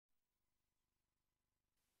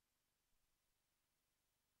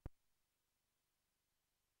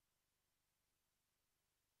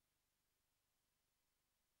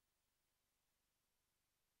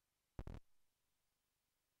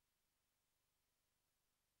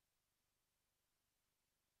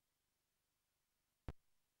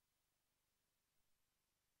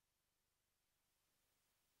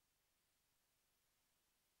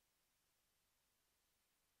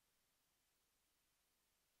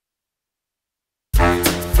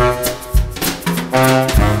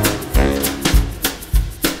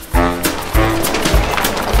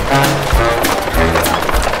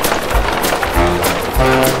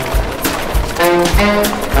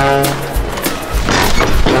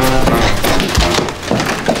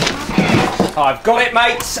I've got it,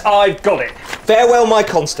 mates, I've got it. Farewell, My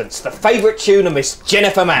Constance, the favourite tune of Miss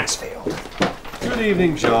Jennifer Mansfield. Good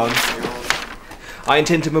evening, John. I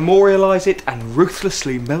intend to memorialise it and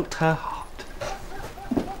ruthlessly melt her heart.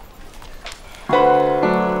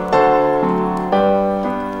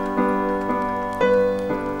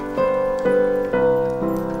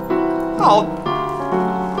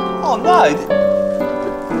 Oh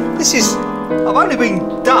no! This is... I've only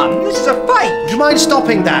been done. This is a fake. Would you mind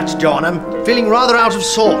stopping that, John? I'm feeling rather out of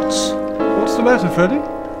sorts. What's the matter, Freddie?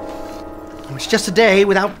 It's just a day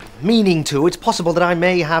without meaning to. It's possible that I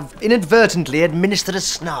may have inadvertently administered a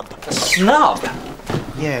snub. A snub?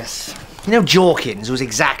 Yes. You know, Jorkins, whose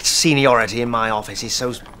exact seniority in my office is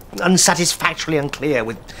so unsatisfactorily unclear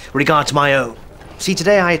with regard to my own. See,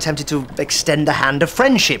 today I attempted to extend a hand of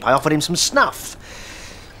friendship. I offered him some snuff.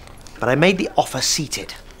 But I made the offer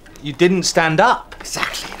seated. You didn't stand up.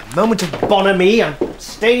 Exactly. In a moment of bonhomie, I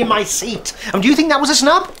stayed in my seat. And do you think that was a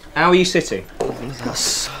snub? How are you sitting?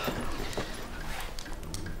 Thus.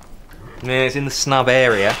 Yeah, it's in the snub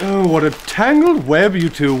area. Oh, what a tangled web you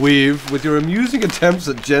two weave with your amusing attempts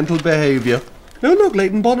at gentle behaviour. Oh, look,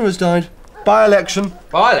 Leighton Bonner has died. By-election.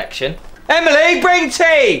 By-election? Emily, bring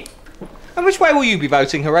tea! And which way will you be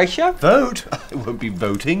voting, Horatio? Vote? I won't be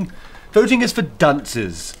voting. Voting is for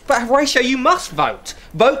dunces. But Horatio, you must vote.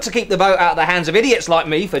 Vote to keep the vote out of the hands of idiots like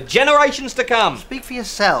me for generations to come. Speak for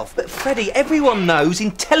yourself. But Freddie, everyone knows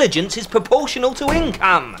intelligence is proportional to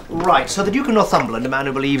income. Right, so the Duke of Northumberland, a man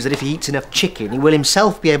who believes that if he eats enough chicken, he will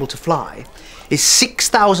himself be able to fly, is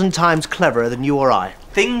 6,000 times cleverer than you or I.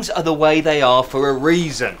 Things are the way they are for a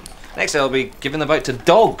reason. Next they'll be giving the vote to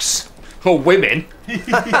dogs. Or women. Emily,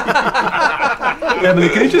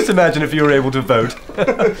 can you just imagine if you were able to vote?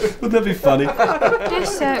 Wouldn't that be funny?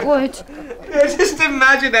 Yes, it would. Yeah, just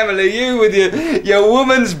imagine, Emily, you with your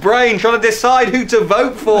woman's brain trying to decide who to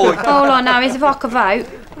vote for. All I know is if I could vote,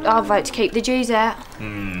 I'll vote to keep the Jews out.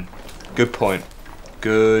 Good point.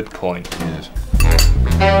 Good point. Yes.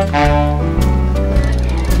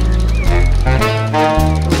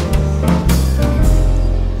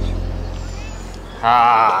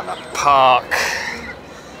 Ah, the park.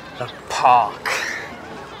 The park.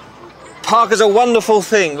 Park is a wonderful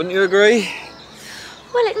thing, wouldn't you agree?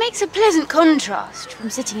 Well, it makes a pleasant contrast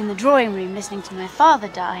from sitting in the drawing room listening to my father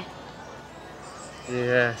die.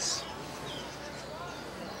 Yes.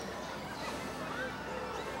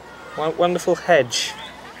 Wonderful hedge.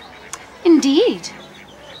 Indeed.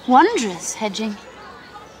 Wondrous hedging.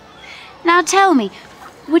 Now tell me,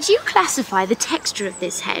 would you classify the texture of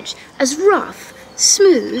this hedge as rough,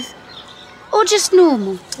 smooth, or just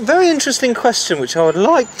normal? Very interesting question, which I would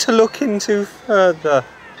like to look into further.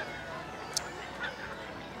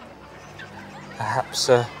 Perhaps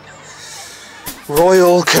a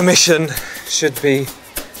royal commission should be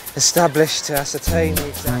established to ascertain the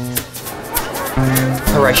exact...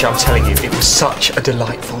 Horatio, I'm telling you, it was such a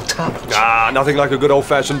delightful touch. Ah, nothing like a good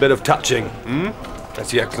old-fashioned bit of touching.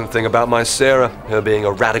 That's the excellent thing about my Sarah, her being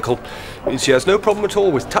a radical. Means she has no problem at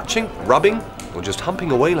all with touching, rubbing, or just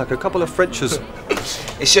humping away like a couple of Frenches.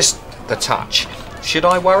 It's just the touch. Should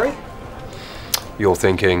I worry? You're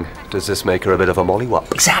thinking, does this make her a bit of a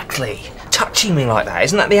mollywop? Exactly. Touching me like that,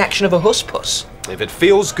 isn't that the action of a huspus? If it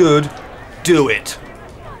feels good, do it.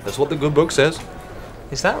 That's what the good book says.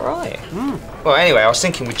 Is that right? Well, anyway, I was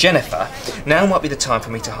thinking with Jennifer, now might be the time for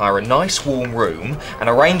me to hire a nice warm room and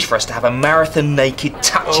arrange for us to have a marathon naked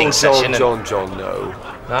touching session. John, no.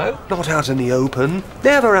 No? Not out in the open.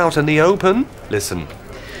 Never out in the open. Listen,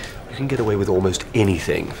 you can get away with almost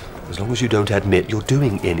anything, as long as you don't admit you're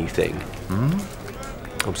doing anything.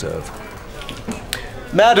 Observe.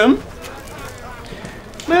 Madam,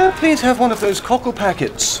 may I please have one of those cockle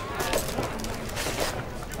packets?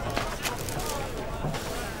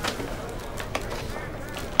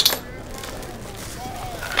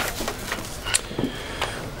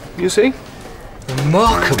 You see?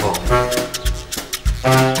 Remarkable.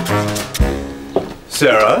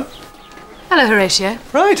 Sarah? Hello, Horatio.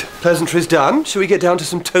 Right, pleasantries done. Shall we get down to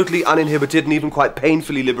some totally uninhibited and even quite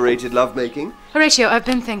painfully liberated lovemaking? Horatio, I've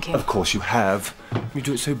been thinking. Of course you have. You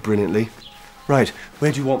do it so brilliantly. Right,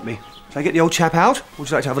 where do you want me? Shall I get the old chap out? Or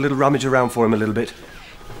would you like to have a little rummage around for him a little bit?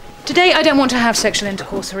 Today I don't want to have sexual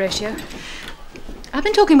intercourse, Horatio. I've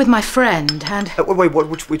been talking with my friend and... Wait,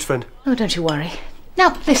 which friend? Oh, don't you worry.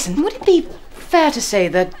 Now, listen, would it be fair to say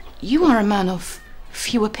that you are a man of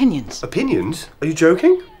few opinions? Opinions? Are you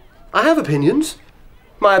joking? I have opinions.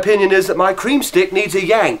 My opinion is that my cream stick needs a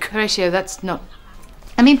yank. Horatio, that's not...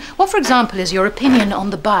 I mean, what, for example, is your opinion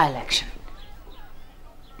on the by-election?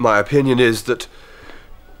 My opinion is that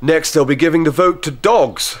next they'll be giving the vote to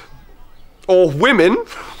dogs. Or women.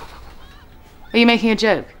 Are you making a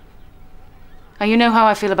joke? Now, you know how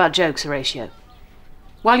I feel about jokes, Horatio.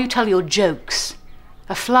 While you tell your jokes,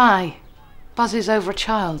 a fly buzzes over a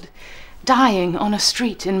child dying on a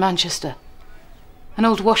street in Manchester. An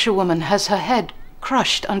old washerwoman has her head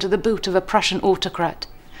crushed under the boot of a Prussian autocrat.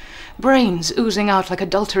 Brains oozing out like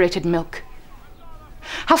adulterated milk.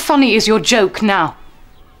 How funny is your joke now?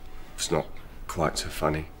 It's not quite so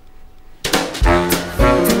funny.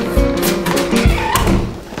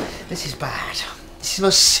 This is bad. This is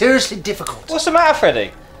most seriously difficult. What's the matter,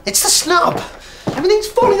 Freddie? It's the snub. Everything's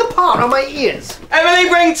falling apart on my ears. Emily,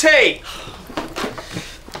 bring tea!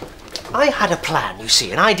 I had a plan, you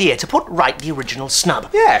see, an idea to put right the original snub.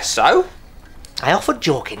 Yeah, so? I offered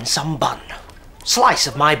Jorkins some bun. Slice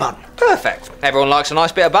of my bun. Perfect. Everyone likes a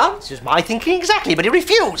nice bit of bun. This was my thinking exactly, but he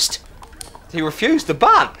refused. He refused the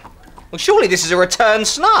bun. Well, surely this is a return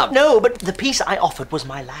snub. No, but the piece I offered was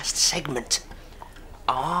my last segment.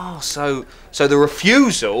 Ah, so the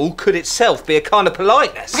refusal could itself be a kind of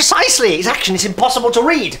politeness. Precisely. His action is impossible to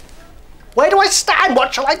read. Where do I stand?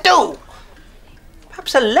 What shall I do?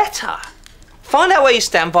 Perhaps a letter. Find out where you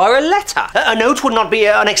stand via a letter. A note would not be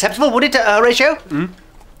unacceptable, would it, Horatio?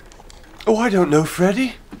 Oh, I don't know,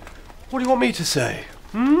 Freddie. What do you want me to say?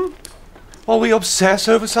 While we obsess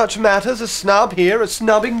over such matters, a snub here, a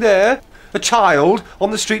snubbing there, a child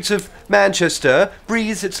on the streets of Manchester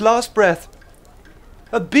breathes its last breath.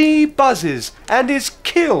 A bee buzzes and is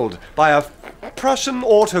killed by a Prussian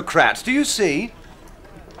autocrat. Do you see?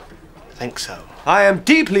 I think so. I am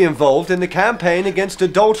deeply involved in the campaign against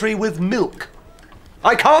adultery with milk.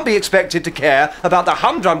 I can't be expected to care about the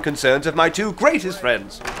humdrum concerns of my two greatest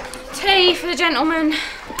friends. Tea for the gentleman.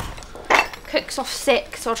 Cook's off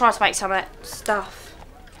sick, so I'll try to make some stuff.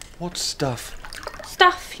 What stuff?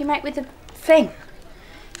 Stuff you make with the thing.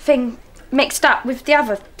 Thing mixed up with the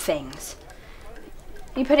other things.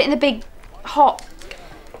 You put it in the big hot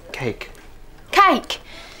Cake. cake.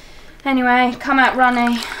 Anyway, come out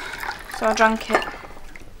runny, so I drank it.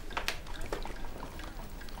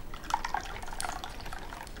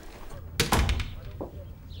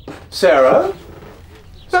 Sarah?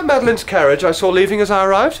 Is that Madeline's carriage I saw leaving as I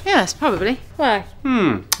arrived? Yes, probably. Why?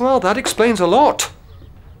 Well, that explains a lot.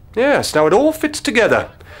 Yes, now it all fits together,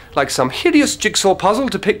 like some hideous jigsaw puzzle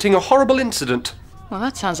depicting a horrible incident. Well,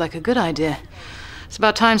 that sounds like a good idea. It's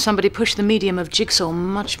about time somebody pushed the medium of jigsaw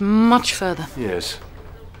much, much further. Yes.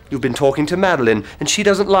 You've been talking to Madeline, and she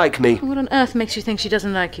doesn't like me. What on earth makes you think she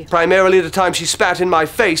doesn't like you? Primarily the time she spat in my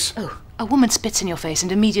face. Oh, a woman spits in your face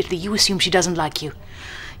and immediately you assume she doesn't like you.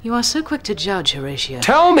 You are so quick to judge, Horatio.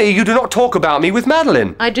 Tell me you do not talk about me with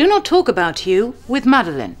Madeline. I do not talk about you with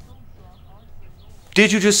Madeline.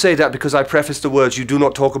 Did you just say that because I prefaced the words "you do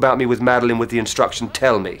not talk about me with Madeline" with the instruction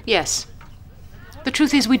 "tell me"? Yes. The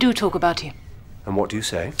truth is we do talk about you. And what do you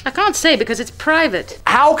say? I can't say because it's private.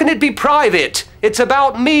 How can it be private? It's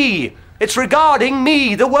about me. It's regarding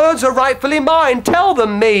me. The words are rightfully mine. Tell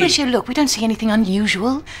them me. Horatio, look, we don't see anything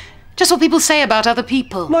unusual. Just what people say about other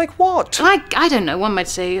people. Like what? I don't know, one might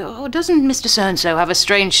say, oh, doesn't Mr. So-and-so have a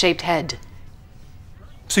strange-shaped head?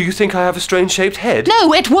 So you think I have a strange-shaped head?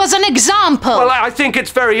 No, it was an example! Well, I think it's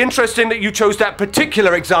very interesting that you chose that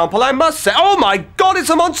particular example, I must say. Oh my God, it's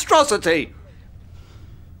a monstrosity!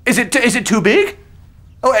 Is it too big?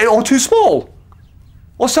 Or too small?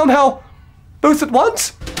 Or somehow both at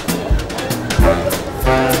once?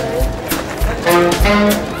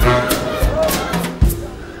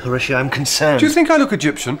 Horatio, I'm concerned. Do you think I look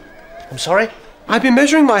Egyptian? I'm sorry? I've been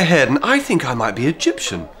measuring my head and I think I might be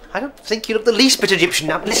Egyptian. I don't think you look the least bit Egyptian.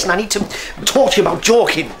 Now, listen, I need to talk to you about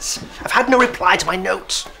Jorkins. I've had no reply to my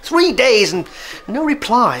notes. 3 days and no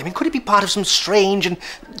reply. I mean, could it be part of some strange and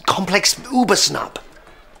complex uber snub?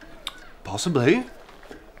 Possibly.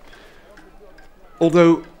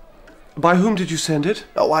 Although, by whom did you send it?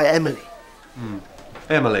 Oh, why, Emily.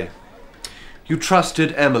 Emily. You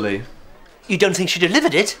trusted Emily. You don't think she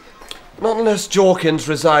delivered it? Not unless Jorkins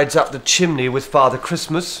resides up the chimney with Father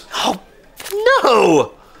Christmas. Oh,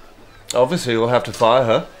 no! Obviously, you'll have to fire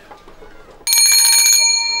her.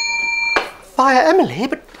 Fire Emily?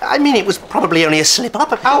 But, I mean, it was probably only a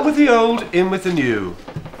slip-up. Out with the old, in with the new.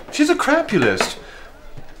 She's a crapulist.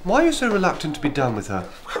 Why are you so reluctant to be done with her?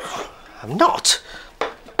 I'm not.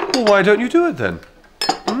 Well, why don't you do it then?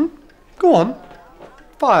 Go on.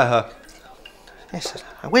 Fire her. Yes,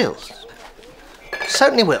 I will.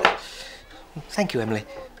 Certainly will. Thank you, Emily.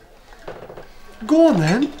 Go on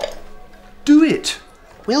then. Do it.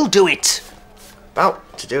 We'll do it.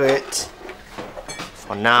 About to do it.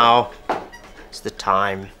 For now, it's the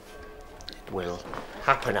time. It will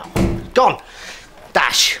happen now. Gone.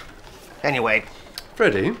 Dash. Anyway.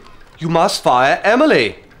 Freddie, you must fire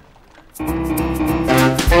Emily.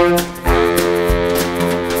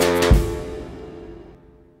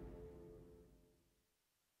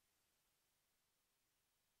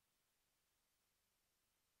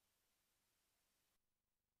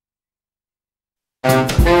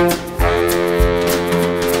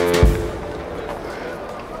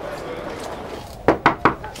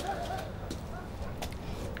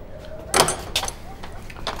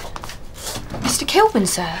 Mr. Kilburn,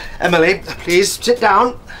 sir. Emily, please sit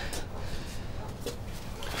down.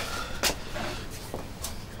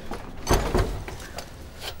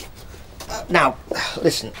 Now,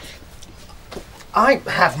 listen. I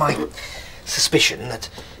have my suspicion that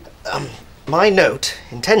my note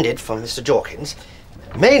intended for Mr. Jorkins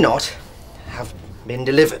may not have been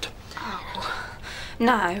delivered. Oh,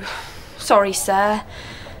 no. Sorry, sir.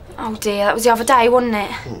 Oh dear, that was the other day, wasn't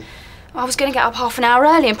it? I was going to get up half an hour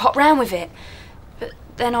early and pop round with it. But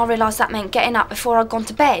then I realised that meant getting up before I'd gone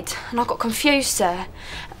to bed. And I got confused, sir.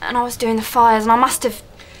 And I was doing the fires and I must have...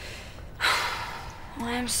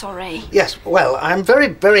 I am sorry. Yes, well, I'm very,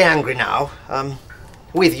 very angry now.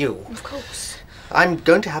 With you. Of course. I'm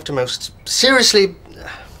going to have to most seriously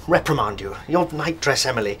reprimand you. Your nightdress,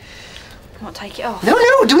 Emily. What, take it off? No,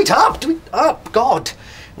 do it up! Do it up, God!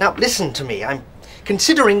 Now, listen to me. I'm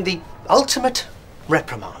considering the ultimate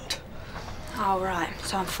reprimand. Oh, right.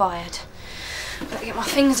 So I'm fired. Better get my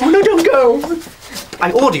things Oh, out. no, don't go!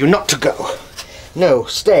 I order you not to go. No,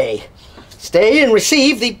 stay. Stay and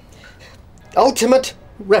receive the ultimate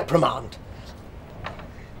reprimand.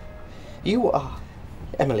 You are,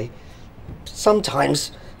 Emily,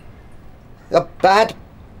 sometimes a bad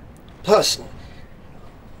person.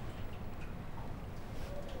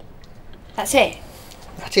 That's it?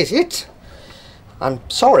 That is it. I'm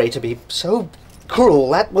sorry to be so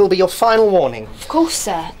cruel. That will be your final warning. Of course,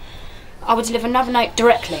 sir. I will deliver another note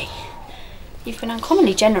directly. You've been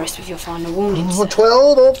uncommonly generous with your final warnings, sir.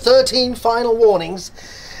 12 or 13 final warnings.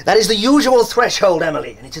 That is the usual threshold,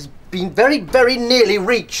 Emily, and it has been very, very nearly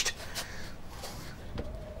reached.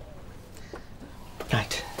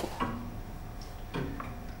 Right.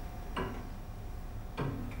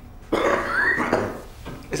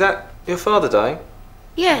 Is that your father dying?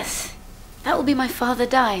 Yes, that will be my father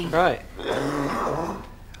dying. Right.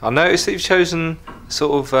 I noticed that you've chosen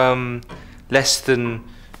sort of less than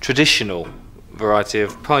traditional variety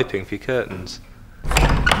of piping for your curtains.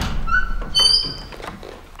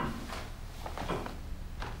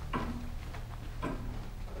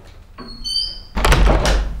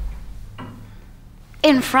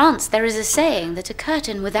 In France, there is a saying that a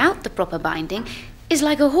curtain without the proper binding is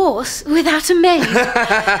like a horse without a mane.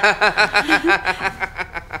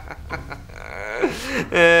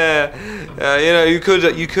 Yeah, you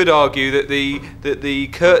could argue that the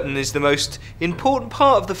curtain is the most important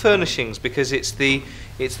part of the furnishings because it's the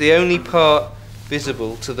only part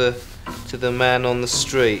visible to the man on the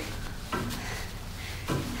street.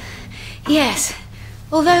 Yes,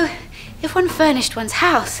 although if one furnished one's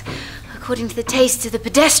house according to the tastes of the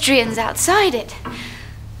pedestrians outside it,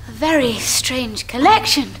 a very strange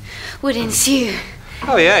collection would ensue.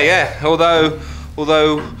 Oh yeah.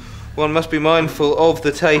 Although one must be mindful of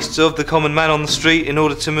the tastes of the common man on the street in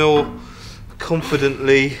order to more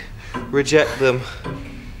confidently reject them.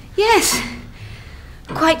 Yes,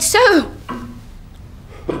 quite so.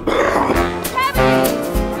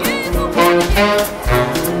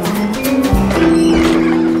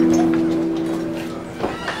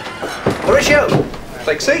 Horatio!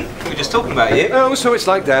 Take a seat. We were just talking about you. Oh, so it's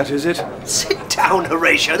like that, is it? Sit down,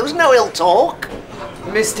 Horatio. There was no ill talk.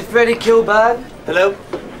 Mr. Freddie Kilburn, Hello?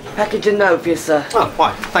 package a note for you, sir. Oh,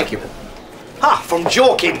 why, thank you. From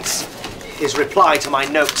Jorkins. His reply to my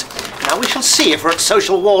note. Now we shall see if we're at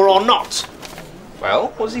social war or not. Well,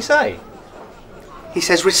 what does he say? He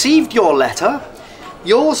says, received your letter.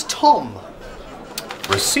 Yours, Tom.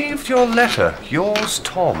 Received your letter. Yours,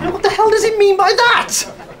 Tom. What the hell does he mean by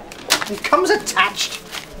that? It comes attached.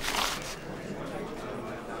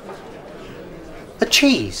 A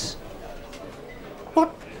cheese.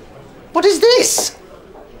 What is this?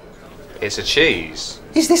 It's a cheese.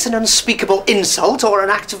 Is this an unspeakable insult or an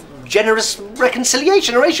act of generous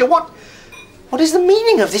reconciliation, Horatio? What is the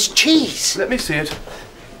meaning of this cheese? Let me see it.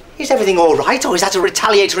 Is everything all right, or is that a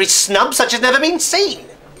retaliatory snub such as never been seen?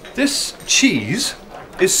 This cheese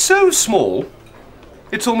is so small,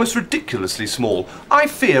 it's almost ridiculously small. I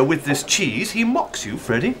fear with this cheese he mocks you,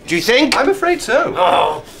 Freddie. Do you think? I'm afraid so.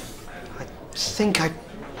 Oh, I think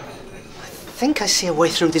I see a way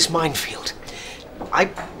through this minefield. I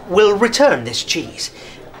will return this cheese,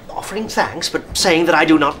 offering thanks, but saying that I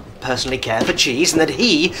do not personally care for cheese and that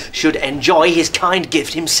he should enjoy his kind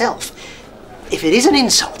gift himself. If it is an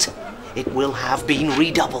insult, it will have been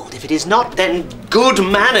redoubled. If it is not, then good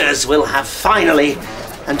manners will have finally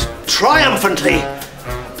and triumphantly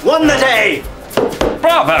won the day.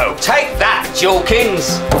 Bravo! Take that,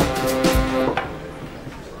 Jorkins!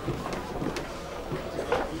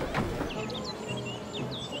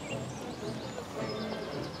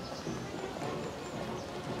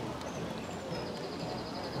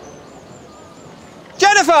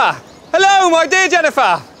 Jennifer! Hello, my dear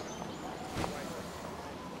Jennifer!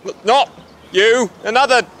 Not you,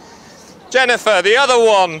 another Jennifer, the other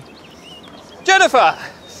one. Jennifer!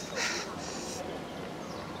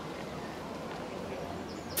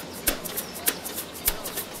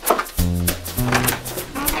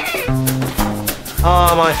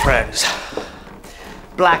 Ah, my friends.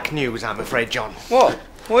 Black news, I'm afraid, John. What?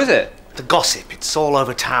 What is it? The gossip, it's all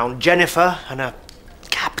over town. Jennifer and her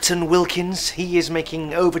Captain Wilkins, he is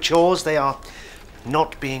making overtures. They are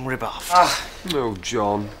not being rebuffed. Oh,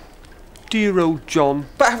 John. Dear old John.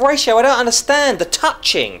 But Horatio, I don't understand. The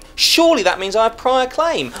touching. Surely that means I have prior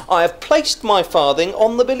claim. I have placed my farthing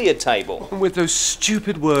on the billiard table. And with those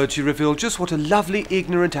stupid words you reveal just what a lovely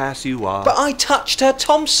ignorant ass you are. But I touched her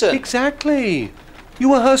Thompson. Exactly. You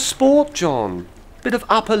were her sport, John. Bit of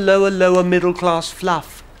upper, lower, middle-class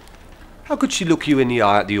fluff. How could she look you in the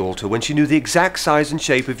eye at the altar when she knew the exact size and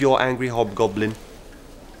shape of your angry hobgoblin?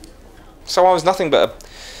 So I was nothing but a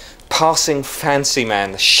passing fancy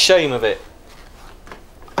man. The shame of it.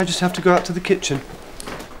 I just have to go out to the kitchen.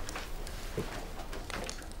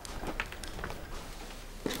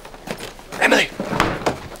 Emily!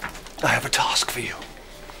 I have a task for you.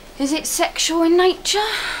 Is it sexual in nature?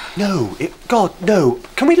 No, God, no.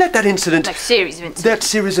 Can we let that incident... No, series of incidents. That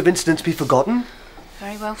series of incidents be forgotten?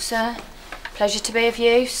 Very well, sir. Pleasure to be of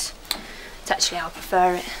use. It's actually how I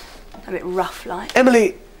prefer it. A bit rough, like.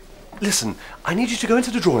 Emily, listen, I need you to go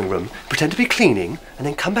into the drawing room, pretend to be cleaning, and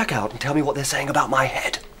then come back out and tell me what they're saying about my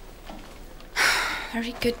head.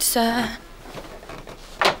 Very good, sir.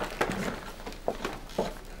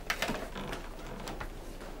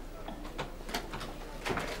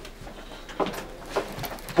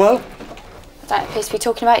 Well? I don't appear to be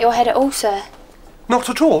talking about your head at all, sir. Not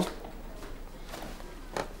at all.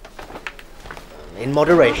 In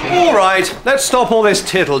moderation. All right, let's stop all this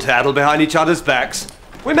tittle-tattle behind each other's backs.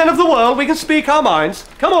 We're men of the world, we can speak our minds.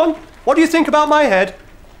 Come on, what do you think about my head?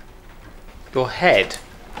 Your head?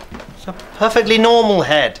 It's a perfectly normal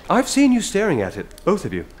head. I've seen you staring at it, both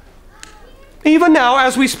of you. Even now,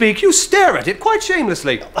 as we speak, you stare at it quite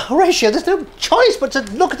shamelessly. Horatio, there's no choice but to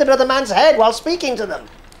look at another man's head while speaking to them.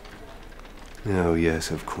 Oh,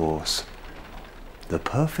 yes, of course. The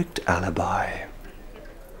perfect alibi.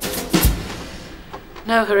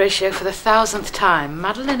 No, Horatio, for the 1000th time,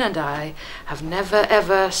 Madeline and I have never,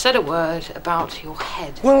 ever said a word about your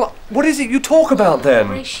head. Well, what is it you talk about, then?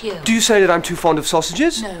 Horatio. Do you say that I'm too fond of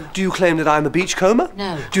sausages? No. Do you claim that I'm a beachcomber?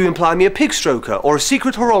 No. Do you imply me a pig stroker or a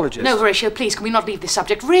secret horologist? No, Horatio, please, can we not leave this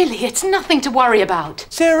subject? Really, it's nothing to worry about.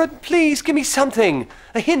 Sarah, please, give me something.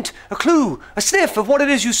 A hint, a clue, a sniff of what it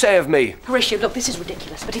is you say of me. Horatio, look, this is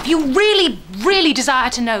ridiculous, but if you really, really desire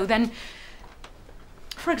to know, then...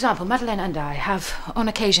 For example, Madeline and I have on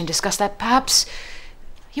occasion discussed that perhaps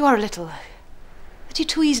you are a little... that you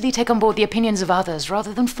too easily take on board the opinions of others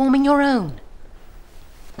rather than forming your own.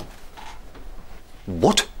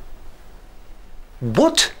 What?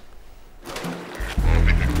 What?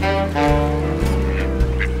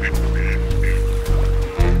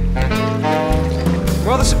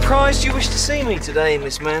 Rather surprised you wish to see me today,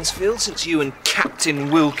 Miss Mansfield, since you and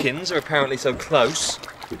Captain Wilkins are apparently so close.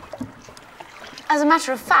 As a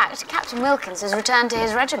matter of fact, Captain Wilkins has returned to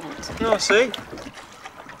his regiment. Oh, I see.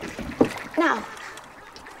 Now,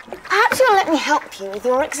 perhaps you'll let me help you with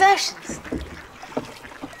your exertions.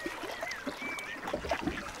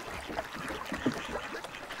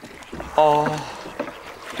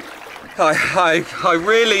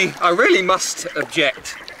 I really must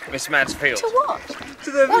object, Miss Mansfield. To what?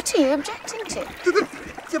 To the... What are you objecting to?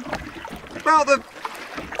 About the...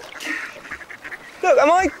 Look,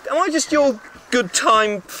 am I just your good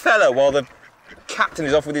time fellow while the captain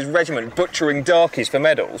is off with his regiment butchering darkies for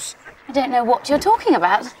medals? I don't know what you're talking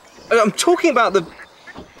about. I'm talking about the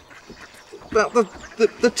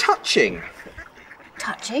touching.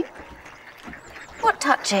 Touching? What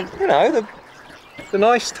touching? You know, the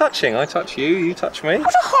nice touching. I touch you, you touch me.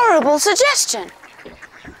 What a horrible suggestion.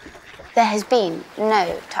 There has been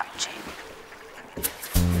no touching.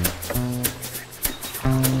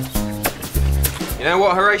 You know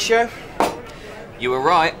what, Horatio? You were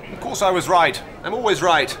right. Of course I was right. I'm always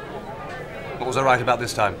right. What was I right about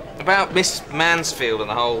this time? About Miss Mansfield and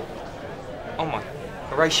the whole... Oh my...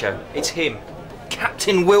 Horatio, it's him.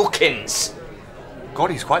 Captain Wilkins.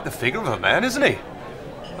 God, he's quite the figure of a man, isn't he?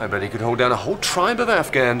 I bet he could hold down a whole tribe of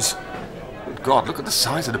Afghans. Good God, look at the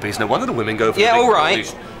size of the beast. No wonder the women go for Yeah, the big all right.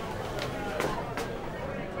 bodies.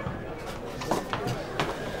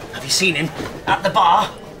 Have you seen him? At the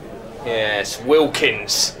bar? Yes,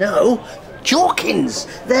 Wilkins. No, Jorkins.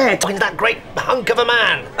 There, talking to that great hunk of a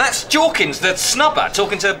man. That's Jorkins, the snubber,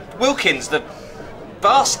 talking to Wilkins, the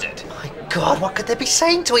bastard. My God, what could they be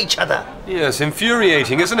saying to each other? Yes,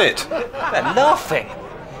 infuriating, isn't it? They're laughing.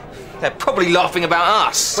 They're probably laughing about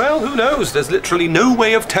us. Well, who knows? There's literally no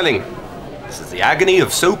way of telling. This is the agony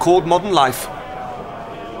of so-called modern life.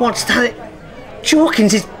 What's that?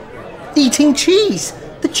 Jorkins is eating cheese.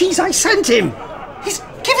 The cheese I sent him. He's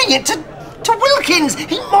giving it to Wilkins.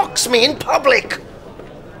 He mocks me in public.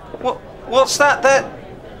 What's that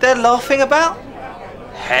they're laughing about?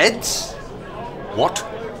 Heads? What?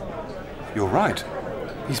 You're right.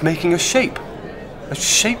 He's making a shape. A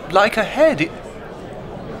shape like a head.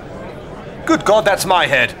 Good God, that's my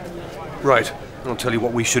head. Right, I'll tell you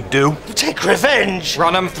what we should do. Take revenge.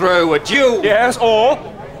 Run them through, a duel. Yes, or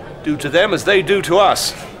do to them as they do to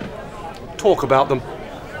us. Talk about them.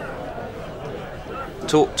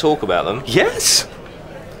 Talk about them? Yes.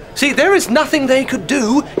 See, there is nothing they could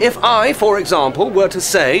do if I, for example, were to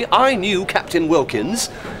say I knew Captain Wilkins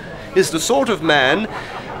is the sort of man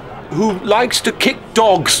who likes to kick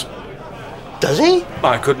dogs. Does he?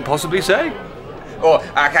 I couldn't possibly say. Or,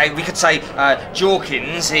 okay, we could say,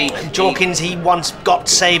 Jorkins, he once got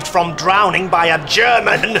saved from drowning by a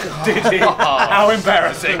German. Did he? How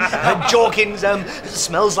embarrassing. Jorkins,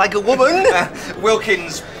 smells like a woman.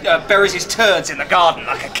 Wilkins buries his turds in the garden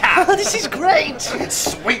like a cat. This is great.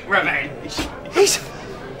 Sweet revenge.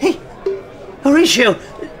 Horatio,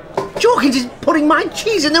 Jorkins is putting my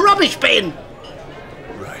cheese in the rubbish bin.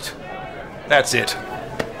 Right. That's it.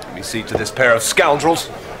 Let me see to this pair of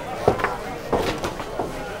scoundrels.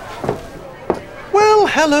 Well,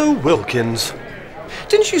 hello, Wilkins.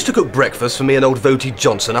 Didn't you used to cook breakfast for me and old Voti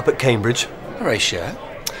Johnson up at Cambridge? Horatio?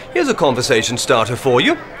 Here's a conversation starter for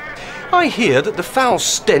you. I hear that the foul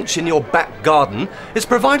stench in your back garden is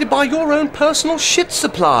provided by your own personal shit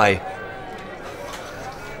supply.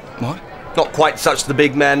 What? Not quite such the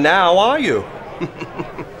big man now, are you?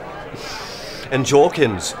 And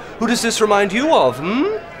Jorkins, who does this remind you of,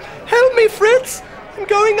 Help me, Fritz! I'm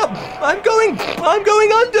going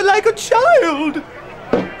under like a child!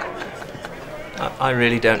 I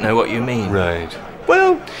really don't know what you mean. Right.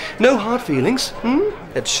 Well, no hard feelings,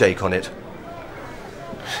 Let's shake on it.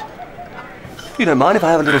 You don't mind if I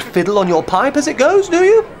have a little fiddle on your pipe as it goes, do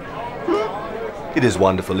you? It is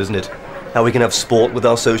wonderful, isn't it? How we can have sport with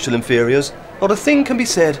our social inferiors. Not a thing can be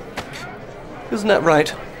said. Isn't that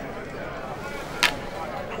right?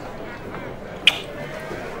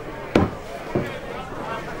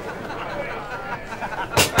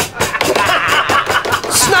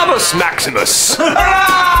 Snabbus Maximus! No,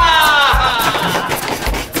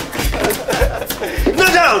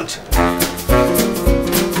 don't!